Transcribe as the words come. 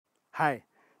Hi,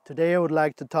 today I would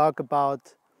like to talk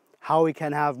about how we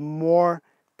can have more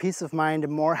peace of mind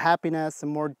and more happiness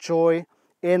and more joy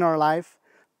in our life,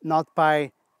 not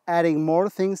by adding more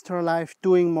things to our life,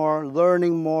 doing more,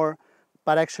 learning more,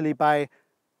 but actually by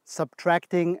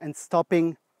subtracting and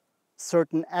stopping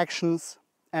certain actions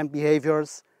and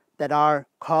behaviors that are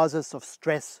causes of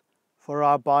stress for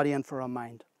our body and for our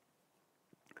mind.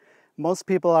 Most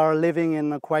people are living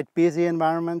in a quite busy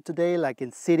environment today, like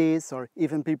in cities, or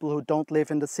even people who don't live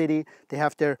in the city. They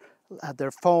have their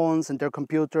phones and their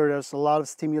computer. There's a lot of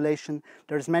stimulation.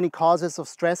 There's many causes of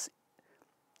stress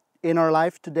in our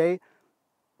life today,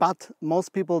 but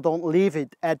most people don't leave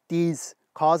it at these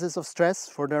causes of stress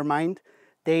for their mind.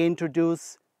 They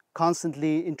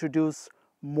constantly introduce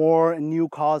more new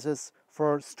causes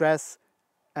for stress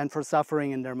and for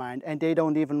suffering in their mind, and they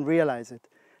don't even realize it.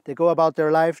 They go about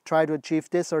their life, try to achieve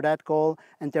this or that goal,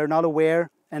 and they're not aware.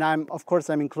 And I'm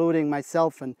including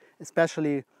myself, and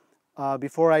especially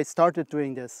before I started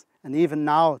doing this, and even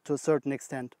now to a certain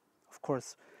extent, of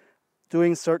course,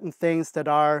 doing certain things that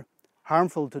are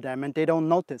harmful to them, and they don't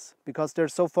notice because they're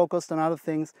so focused on other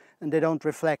things and they don't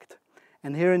reflect.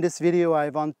 And here in this video, I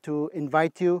want to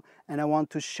invite you and I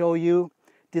want to show you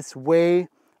this way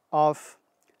of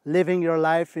living your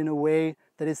life in a way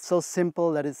that is so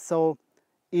simple, that is so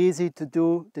easy to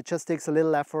do, that just takes a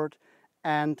little effort,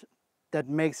 and that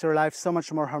makes your life so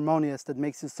much more harmonious, that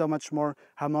makes you so much more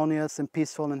harmonious and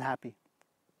peaceful and happy.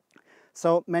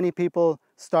 So many people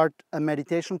start a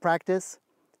meditation practice,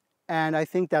 and I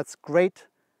think that's great.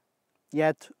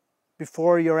 Yet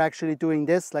before you're actually doing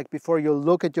this, like before you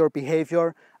look at your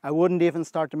behavior, I wouldn't even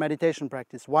start a meditation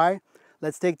practice. Why?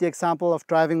 Let's take the example of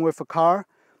driving with a car.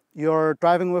 You're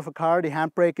driving with a car, the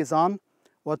handbrake is on.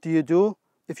 What do?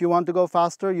 If you want to go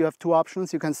faster, you have two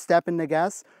options. You can step in the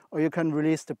gas or you can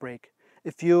release the brake.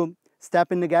 If you step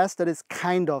in the gas, that is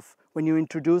kind of when you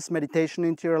introduce meditation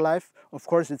into your life. Of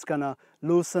course, it's gonna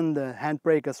loosen the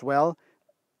handbrake as well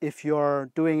if you're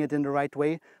doing it in the right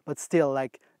way. But still,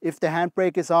 like if the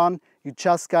handbrake is on, you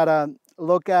just gotta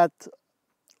look at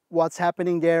what's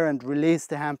happening there and release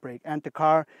the handbrake. And the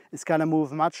car is gonna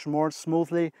move much more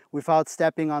smoothly without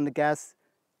stepping on the gas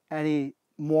any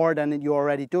more than you're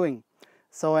already doing.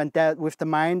 So, and that with the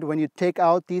mind, when you take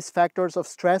out these factors of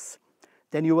stress,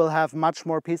 then you will have much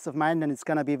more peace of mind, and it's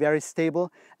going to be very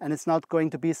stable, and it's not going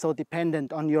to be so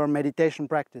dependent on your meditation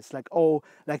practice. Like, oh,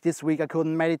 like this week I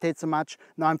couldn't meditate so much,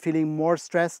 now I'm feeling more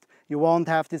stressed. You won't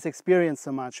have this experience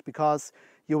so much because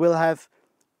you will have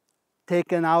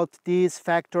taken out these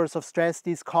factors of stress,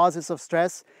 these causes of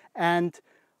stress, and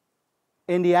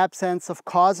in the absence of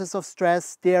causes of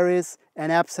stress, there is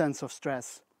an absence of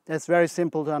stress. That's very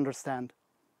simple to understand.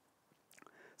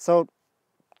 So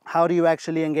how do you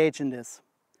actually engage in this?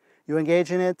 You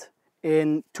engage in it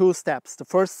in two steps. The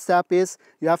first step is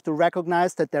you have to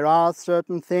recognize that there are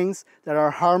certain things that are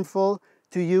harmful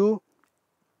to you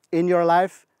in your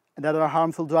life and that are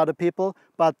harmful to other people,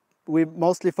 but we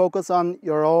mostly focus on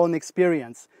your own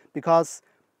experience, because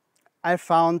I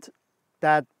found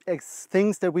that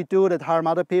things that we do that harm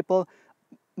other people,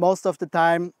 most of the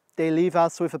time they leave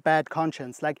us with a bad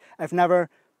conscience. Like I've never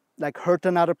hurt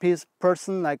another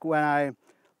person, like when I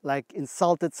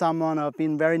insulted someone or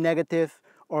been very negative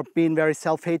or been very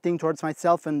self-hating towards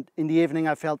myself, and in the evening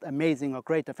I felt amazing or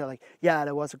great. I felt like, yeah,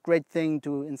 that was a great thing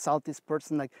to insult this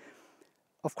person. Like,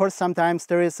 of course, sometimes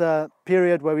there is a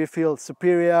period where we feel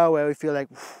superior, where we feel like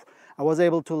I was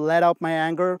able to let out my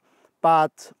anger,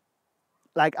 but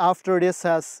like after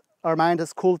our mind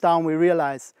has cooled down, we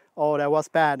realize, oh, that was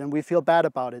bad, and we feel bad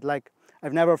about it. Like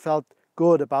I've never felt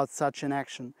good about such an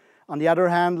action. On the other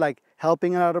hand, like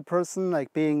helping another person,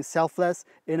 like being selfless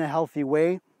in a healthy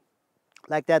way,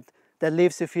 like that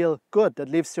leaves you feel good, that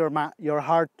leaves your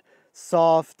heart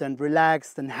soft and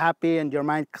relaxed and happy, and your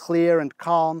mind clear and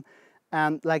calm,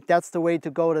 and like that's the way to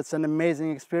go. That's an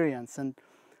amazing experience. And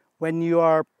when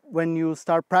you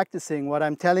start practicing what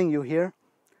I'm telling you here,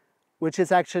 which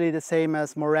is actually the same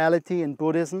as morality in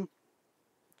Buddhism,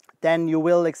 then you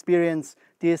will experience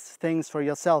these things for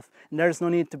yourself. And there's no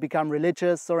need to become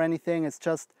religious or anything. It's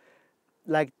just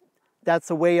like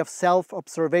that's a way of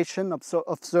self-observation,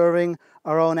 observing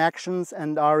our own actions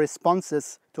and our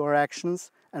responses to our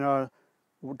actions and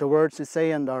the words we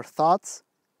say and our thoughts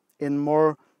in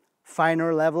more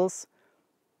finer levels.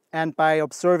 And by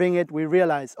observing it, we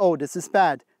realize, oh, this is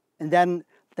bad. And then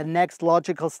the next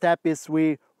logical step is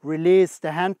we release the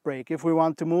handbrake. If we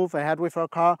want to move ahead with our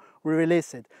car, we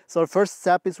release it. So the first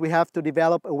step is we have to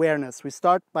develop awareness. We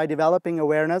start by developing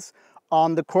awareness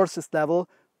on the coarsest level,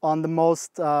 on the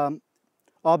most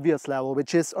obvious level,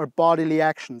 which is our bodily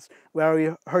actions. Where are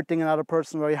we hurting another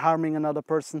person? Where are we harming another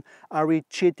person? Are we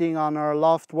cheating on our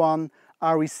loved one?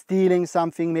 Are we stealing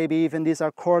something? Maybe even these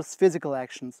are coarse physical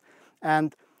actions.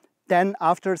 And then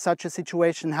after such a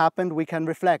situation happened, we can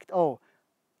reflect, oh,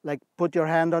 like put your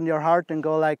hand on your heart and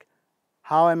go like,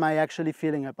 how am I actually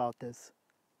feeling about this?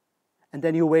 And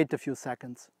then you wait a few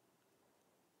seconds.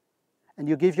 And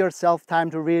you give yourself time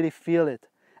to really feel it.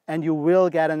 And you will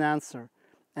get an answer.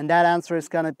 And that answer is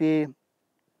going to be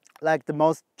like the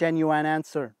most genuine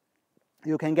answer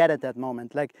you can get at that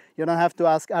moment. Like, you don't have to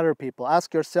ask other people.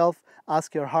 Ask yourself,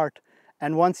 ask your heart.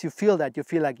 And once you feel that, you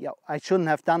feel like, yeah, I shouldn't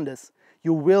have done this.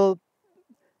 You will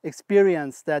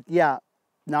experience that, yeah,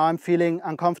 now I'm feeling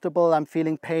uncomfortable, I'm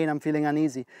feeling pain, I'm feeling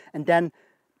uneasy. And then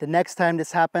the next time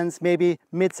this happens, maybe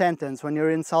mid-sentence, when you're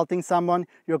insulting someone,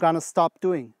 you're going to stop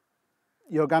doing.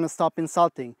 You're going to stop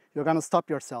insulting. You're going to stop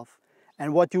yourself.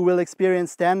 And what you will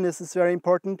experience then, this is very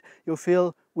important, you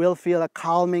will feel a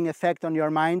calming effect on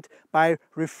your mind by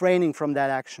refraining from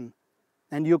that action.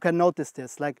 And you can notice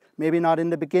this, like maybe not in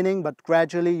the beginning, but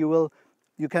gradually you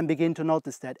can begin to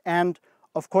notice that. And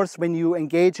of course, when you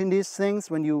engage in these things,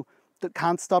 when you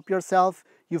can't stop yourself,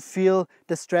 you feel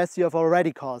the stress you have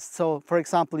already caused. So, for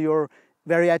example, you're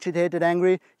very agitated,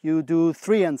 angry, you do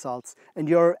 3 insults, and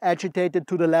you're agitated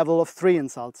to the level of 3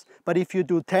 insults. But if you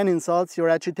do 10 insults, you're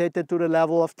agitated to the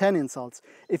level of 10 insults.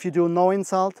 If you do no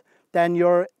insult, then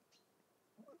you're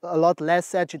a lot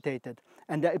less agitated.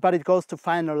 But it goes to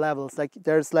finer levels. Like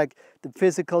there's like the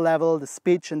physical level, the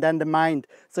speech, and then the mind.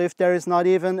 So if there is not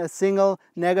even a single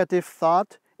negative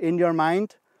thought in your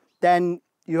mind, then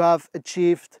you have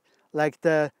achieved like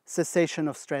the cessation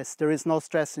of stress. There is no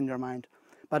stress in your mind.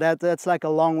 But that's like a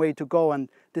long way to go, and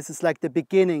this is like the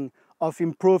beginning of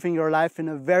improving your life in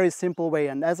a very simple way.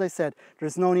 And as I said,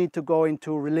 there's no need to go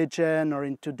into religion or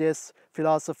into this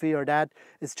philosophy or that.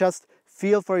 It's just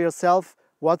feel for yourself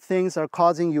what things are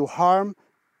causing you harm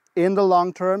in the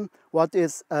long term, what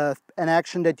is an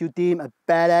action that you deem a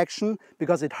bad action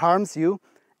because it harms you.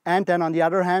 And then on the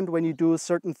other hand, when you do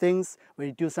certain things, where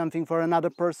you do something for another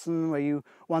person, where you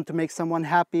want to make someone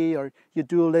happy, or you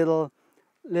do little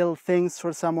things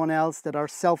for someone else that are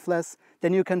selfless,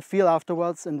 then you can feel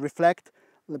afterwards and reflect.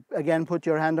 Again, put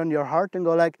your hand on your heart and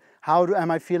go like, how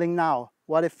am I feeling now?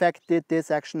 What effect did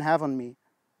this action have on me?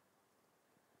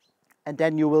 And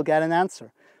then you will get an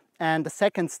answer. And the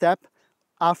second step,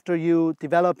 after you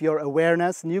develop your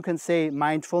awareness, and you can say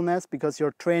mindfulness because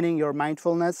you're training your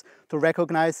mindfulness to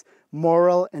recognize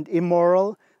moral and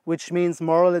immoral, which means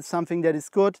moral is something that is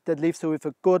good, that leaves you with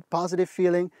a good, positive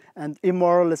feeling, and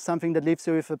immoral is something that leaves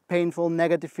you with a painful,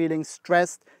 negative feeling,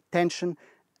 stressed, tension.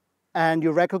 And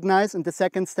you recognize, and the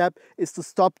second step is to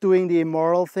stop doing the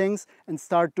immoral things and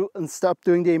stop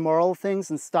doing the immoral things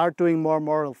and start doing more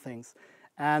moral things.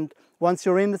 And once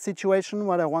you're in the situation,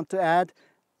 what I want to add,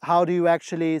 how do you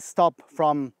actually stop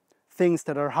from things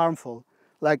that are harmful?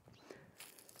 Like,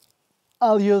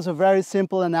 I'll use a very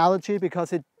simple analogy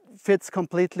because it fits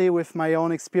completely with my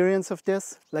own experience of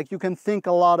this. Like, you can think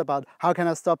a lot about how can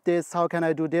I stop this, how can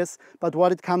I do this, but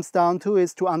what it comes down to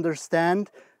is to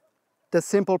understand the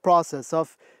simple process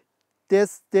of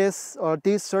this or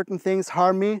these certain things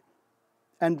harm me,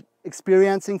 and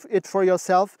experiencing it for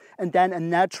yourself, and then a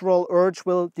natural urge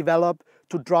will develop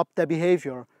to drop the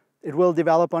behavior. It will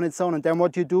develop on its own, and then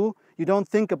what you do, you don't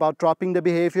think about dropping the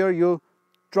behavior, you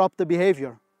drop the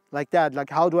behavior like that. Like,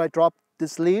 how do I drop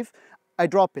this leaf? I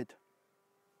drop it.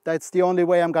 That's the only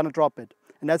way I'm gonna drop it.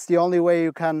 And that's the only way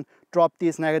you can drop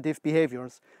these negative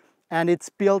behaviors. And it's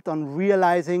built on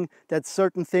realizing that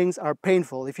certain things are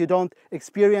painful. If you don't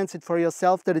experience it for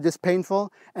yourself, that it is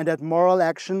painful, and that moral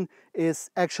action is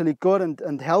actually good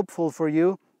and helpful for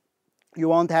you, you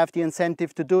won't have the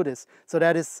incentive to do this. So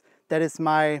that is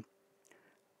my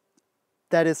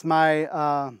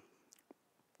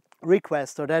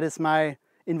request, or that is my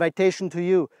invitation to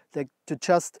you, to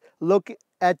just look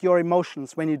at your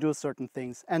emotions when you do certain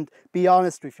things and be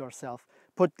honest with yourself.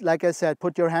 Like I said,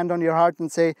 put your hand on your heart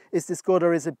and say, is this good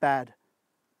or is it bad?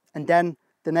 And then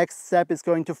the next step is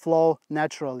going to flow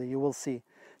naturally, you will see.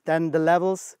 Then the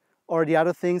levels or the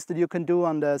other things that you can do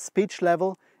on the speech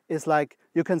level is like,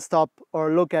 you can stop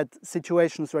or look at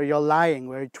situations where you're lying,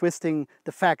 where you're twisting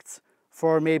the facts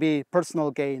for maybe personal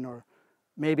gain or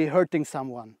maybe hurting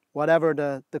someone, whatever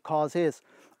the cause is.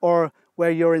 Or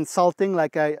where you're insulting,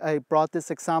 like I brought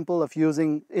this example of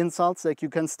using insults, like you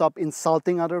can stop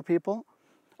insulting other people.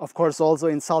 Of course, also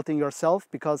insulting yourself,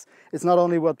 because it's not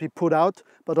only what we put out,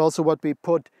 but also what we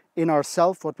put in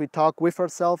ourselves, what we talk with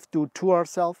ourselves, do to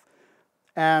ourselves.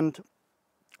 And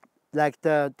like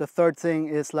the third thing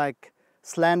is like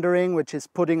slandering, which is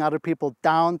putting other people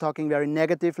down, talking very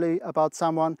negatively about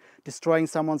someone, destroying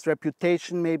someone's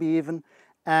reputation maybe even.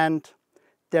 And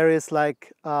there is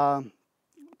like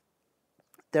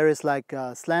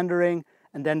slandering,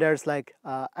 and then there's like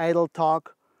idle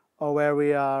talk, or where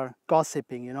we are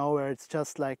gossiping, you know, where it's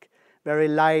just like very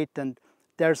light, and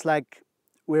there's like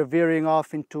we're veering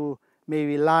off into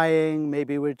maybe lying,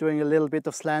 maybe we're doing a little bit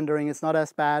of slandering. It's not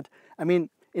as bad. I mean,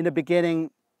 in the beginning,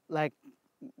 like,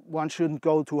 one shouldn't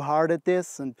go too hard at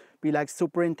this and be like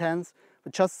super intense,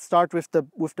 but just start with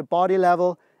the body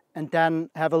level, and then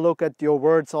have a look at your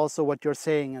words also, what you're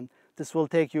saying, and this will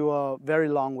take you a very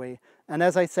long way. And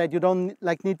as I said, you don't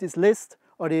like need this list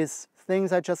or these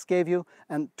things I just gave you.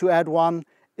 And to add one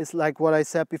is like what I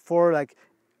said before, like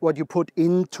what you put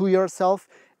into yourself.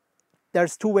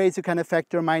 There's two ways you can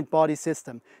affect your mind-body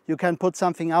system. You can put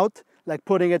something out, like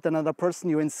putting it on another person.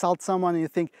 You insult someone and you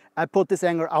think, I put this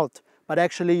anger out. But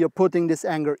actually you're putting this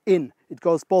anger in. It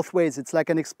goes both ways. It's like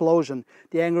an explosion.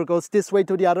 The anger goes this way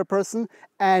to the other person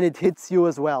and it hits you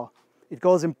as well. It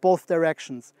goes in both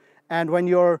directions. And when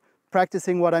you're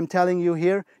practicing what I'm telling you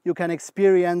here, you can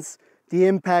experience the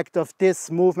impact of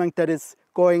this movement that is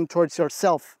going towards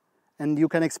yourself. And you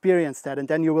can experience that, and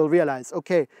then you will realize,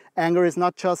 okay, anger is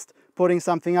not just putting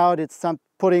something out, it's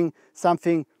putting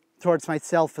something towards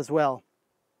myself as well.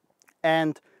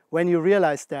 And when you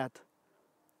realize that,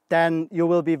 then you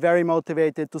will be very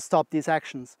motivated to stop these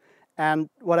actions. And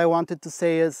what I wanted to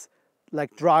say is,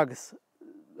 like drugs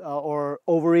or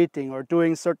overeating or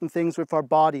doing certain things with our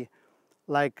body,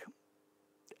 like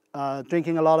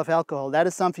drinking a lot of alcohol, that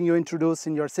is something you introduce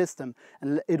in your system,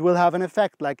 and it will have an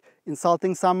effect. Like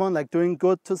insulting someone, like doing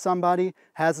good to somebody,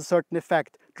 has a certain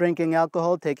effect. Drinking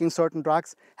alcohol, taking certain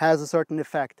drugs has a certain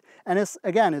effect. And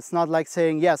it's not like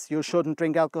saying, yes, you shouldn't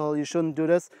drink alcohol, you shouldn't do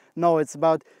this. No, it's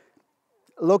about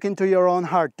look into your own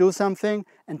heart, do something,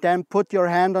 and then put your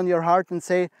hand on your heart and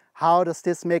say, how does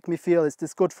this make me feel? Is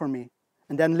this good for me?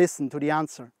 And then listen to the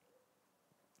answer.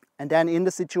 And then in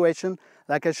the situation,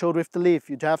 like I showed with the leaf,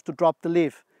 you'd have to drop the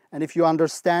leaf. And if you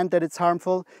understand that it's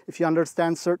harmful, if you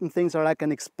understand certain things are like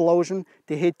an explosion,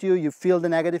 they hit you, you feel the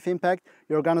negative impact,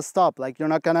 you're gonna stop. Like you're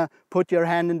not gonna put your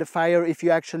hand in the fire if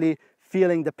you're actually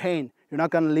feeling the pain. You're not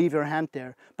gonna leave your hand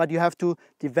there. But you have to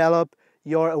develop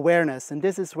your awareness. And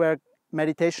this is where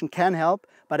meditation can help.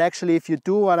 But actually, if you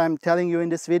do what I'm telling you in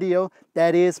this video,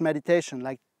 that is meditation.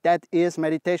 Like that is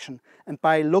meditation. And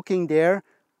by looking there,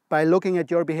 by looking at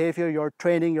your behavior, you're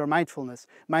training your mindfulness.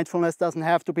 Mindfulness doesn't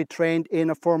have to be trained in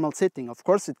a formal sitting. Of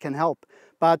course it can help.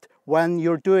 But when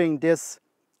you're doing this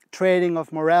training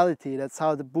of morality, that's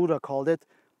how the Buddha called it,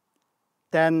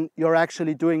 then you're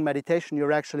actually doing meditation.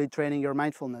 You're actually training your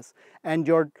mindfulness. And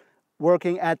you're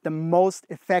working at the most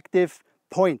effective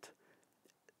point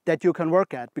that you can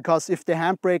work at. Because if the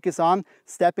handbrake is on,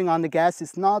 stepping on the gas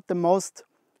is not the most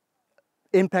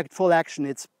impactful action.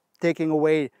 It's taking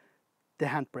away the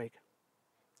handbrake.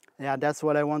 Yeah, that's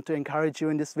what I want to encourage you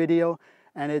in this video,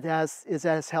 and it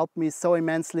has helped me so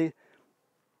immensely.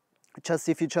 Just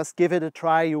if you just give it a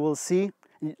try, you will see.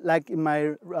 Like in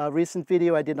my recent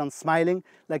video I did on smiling,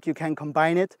 like you can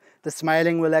combine it. The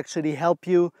smiling will actually help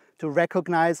you to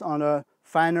recognize on a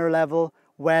finer level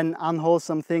when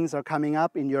unwholesome things are coming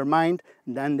up in your mind,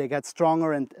 and then they get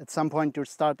stronger, and at some point you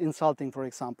start insulting, for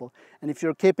example. And if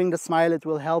you're keeping the smile, it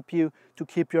will help you to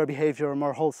keep your behavior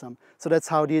more wholesome. So that's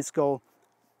how these go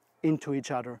into each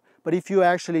other. But if you're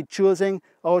actually choosing,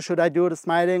 oh, should I do the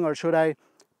smiling or should I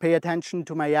pay attention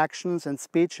to my actions and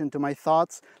speech and to my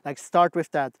thoughts, like start with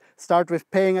that. Start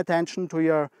with paying attention to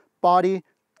your bodily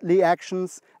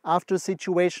actions after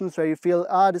situations where you feel,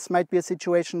 this might be a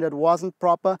situation that wasn't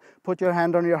proper. Put your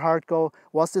hand on your heart, go,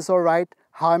 was this all right?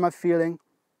 How am I feeling?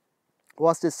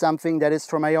 Was this something that is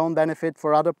for my own benefit,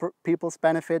 for other people's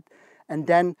benefit? And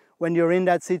then when you're in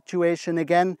that situation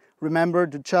again, remember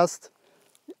to just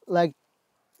like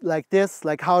this,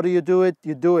 like how do you do it?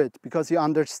 You do it because you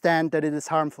understand that it is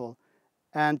harmful.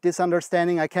 And this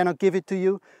understanding, I cannot give it to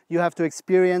you. You have to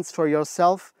experience for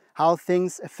yourself how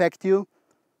things affect you.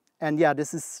 And yeah,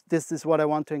 this is what I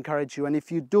want to encourage you. And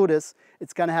if you do this,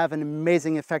 it's going to have an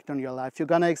amazing effect on your life. You're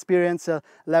going to experience a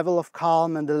level of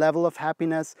calm and a level of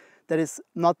happiness that is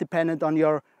not dependent on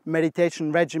your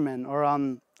meditation regimen or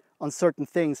on certain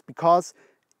things. Because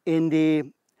in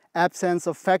the absence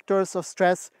of factors of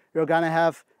stress, you're going to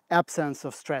have absence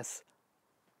of stress.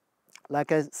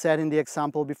 Like I said in the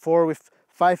example before, with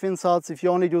 5 insults, if you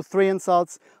only do 3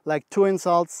 insults, like 2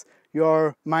 insults,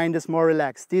 your mind is more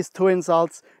relaxed. These 2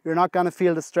 insults, you're not going to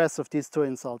feel the stress of these 2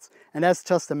 insults. And that's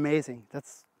just amazing.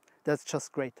 That's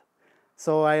just great.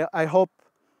 So I hope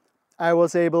I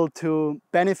was able to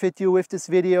benefit you with this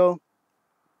video.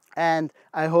 and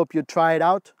I hope you try it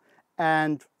out,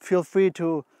 and feel free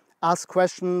to ask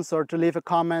questions or to leave a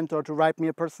comment or to write me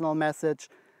a personal message.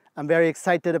 I'm very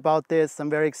excited about this. I'm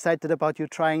very excited about you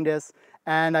trying this,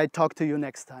 and I talk to you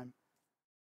next time.